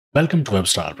Welcome to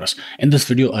WebStarPlus. In this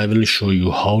video, I will show you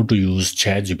how to use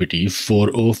ChatGPT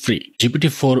 4.0 free. GPT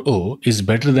 4.0 is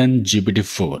better than GPT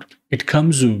 4. It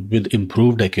comes with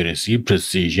improved accuracy,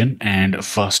 precision, and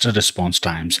faster response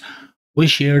times. We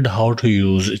shared how to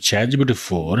use ChatGPT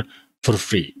 4 for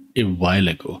free a while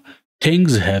ago.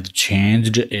 Things have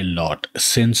changed a lot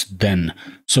since then.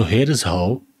 So here is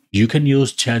how you can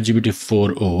use ChatGPT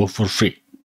 4.0 for free.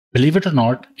 Believe it or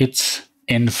not, it's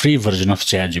in free version of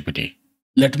ChatGPT.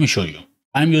 Let me show you.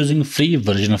 I'm using free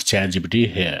version of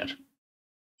ChatGPT here,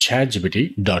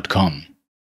 chatgpt.com.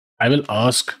 I will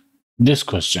ask this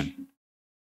question.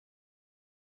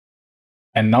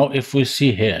 And now if we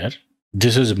see here,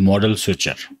 this is model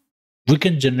switcher. We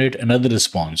can generate another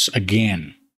response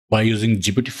again by using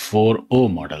GPT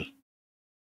 4.0 model.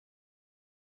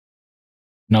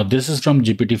 Now this is from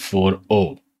GPT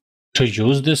 4.0. To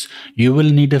use this, you will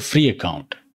need a free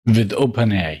account with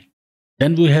OpenAI.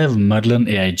 Then we have Merlin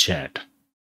AI chat.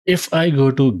 If I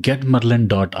go to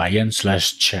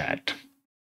getmerlin.in/chat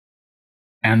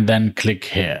and then click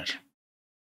here,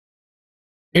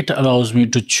 it allows me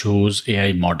to choose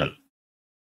AI model.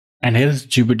 And here's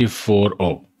GPT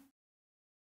 4.0.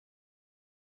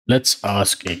 Let's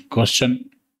ask a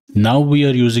question. Now we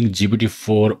are using GPT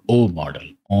 4.0 model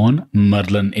on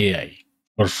Merlin AI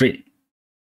for free.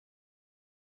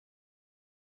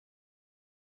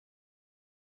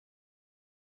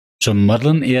 So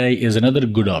Merlin AI is another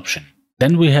good option.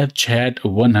 Then we have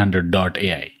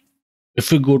chat100.ai.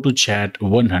 If we go to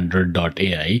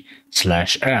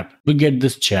chat100.ai/app, we get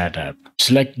this chat app.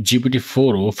 Select GPT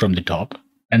 4.0 from the top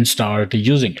and start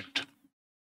using it.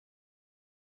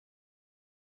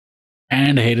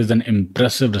 And here is an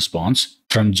impressive response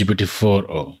from GPT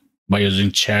 4.0 by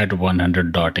using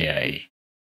chat100.ai.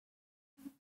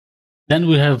 Then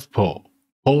we have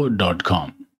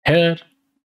po.com. Here,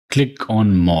 click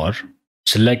on More,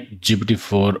 select GPT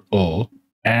 4.0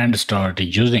 and start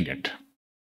using it.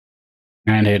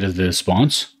 And here is the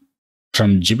response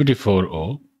from GPT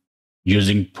 4.0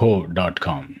 using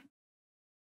po.com.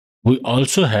 We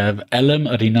also have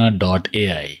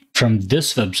lmarena.ai. From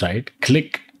this website,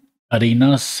 click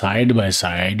Arena side by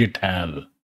side tab.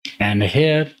 And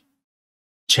here,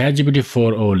 ChatGPT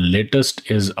 4.0 latest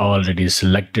is already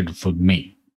selected for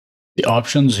me. The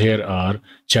options here are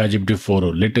ChatGPT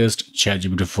 4.0 latest,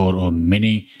 ChatGPT 4.0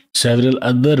 mini, several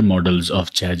other models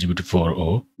of ChatGPT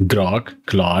 4.0, Grok,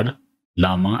 Claude,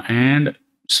 Llama, and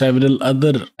several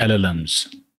other LLMs.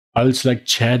 I'll select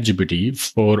ChatGPT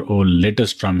 4.0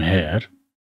 latest from here,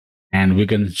 and we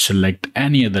can select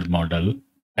any other model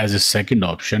as a second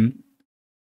option.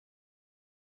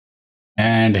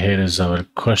 And here is our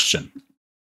question.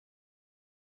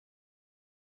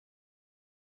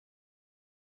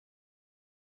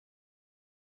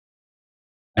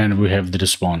 And we have the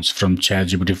response from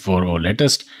ChatGPT 4.0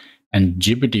 latest and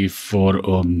GPT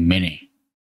 4.0 mini.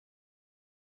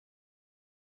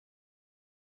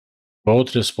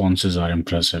 Both responses are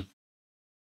impressive.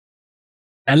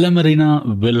 lmarena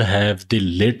will have the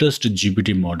latest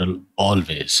GPT model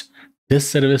always. This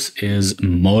service is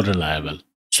more reliable.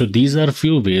 So these are a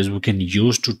few ways we can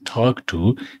use to talk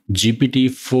to GPT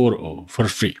 4.0 for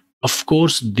free. Of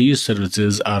course, these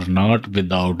services are not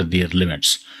without their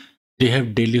limits. They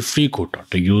have daily free quota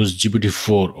to use GPT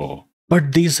 4.0.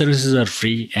 But these services are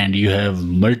free and you have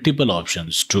multiple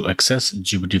options to access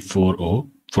GPT 4.0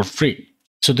 for free.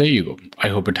 So there you go. I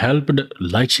hope it helped.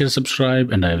 Like, share,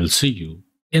 subscribe, and I will see you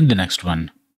in the next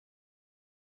one.